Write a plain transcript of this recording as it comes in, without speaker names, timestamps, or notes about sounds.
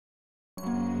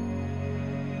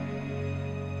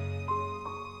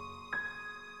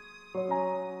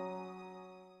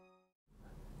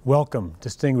Welcome,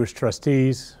 distinguished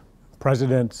trustees,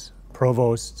 presidents,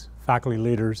 provosts, faculty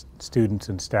leaders, students,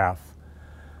 and staff.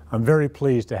 I'm very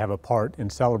pleased to have a part in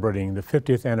celebrating the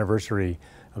 50th anniversary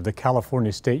of the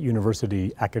California State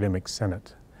University Academic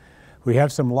Senate. We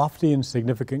have some lofty and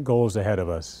significant goals ahead of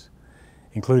us,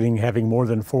 including having more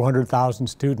than 400,000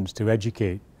 students to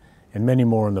educate and many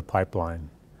more in the pipeline.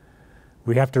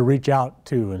 We have to reach out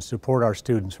to and support our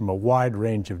students from a wide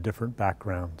range of different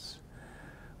backgrounds.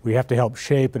 We have to help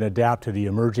shape and adapt to the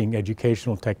emerging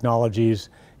educational technologies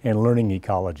and learning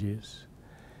ecologies.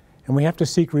 And we have to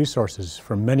seek resources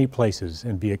from many places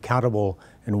and be accountable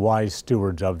and wise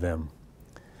stewards of them.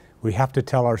 We have to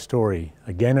tell our story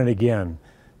again and again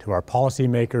to our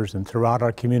policymakers and throughout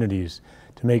our communities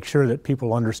to make sure that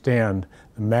people understand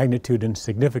the magnitude and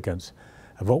significance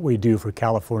of what we do for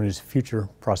California's future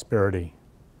prosperity.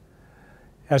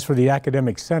 As for the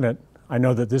Academic Senate, I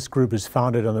know that this group is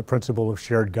founded on the principle of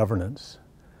shared governance.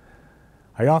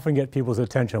 I often get people's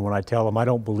attention when I tell them I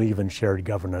don't believe in shared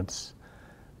governance.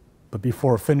 But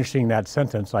before finishing that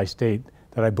sentence, I state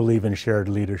that I believe in shared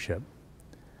leadership.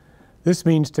 This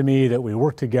means to me that we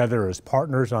work together as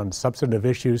partners on substantive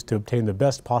issues to obtain the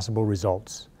best possible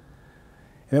results,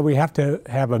 and that we have to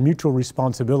have a mutual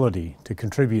responsibility to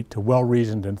contribute to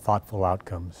well-reasoned and thoughtful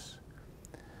outcomes.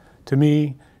 To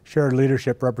me, shared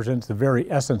leadership represents the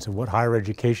very essence of what higher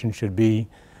education should be,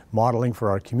 modeling for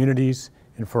our communities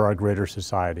and for our greater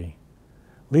society.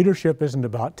 Leadership isn't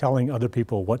about telling other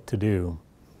people what to do.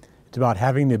 It's about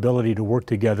having the ability to work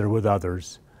together with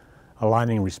others,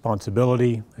 aligning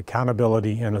responsibility,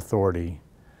 accountability, and authority,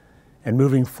 and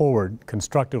moving forward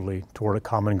constructively toward a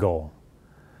common goal.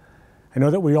 I know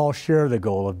that we all share the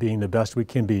goal of being the best we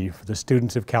can be for the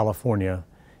students of California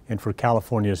and for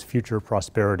California's future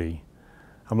prosperity.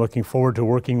 I'm looking forward to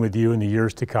working with you in the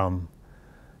years to come.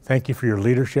 Thank you for your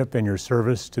leadership and your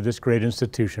service to this great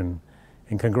institution,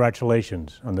 and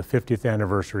congratulations on the 50th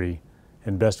anniversary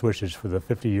and best wishes for the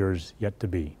 50 years yet to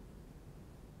be.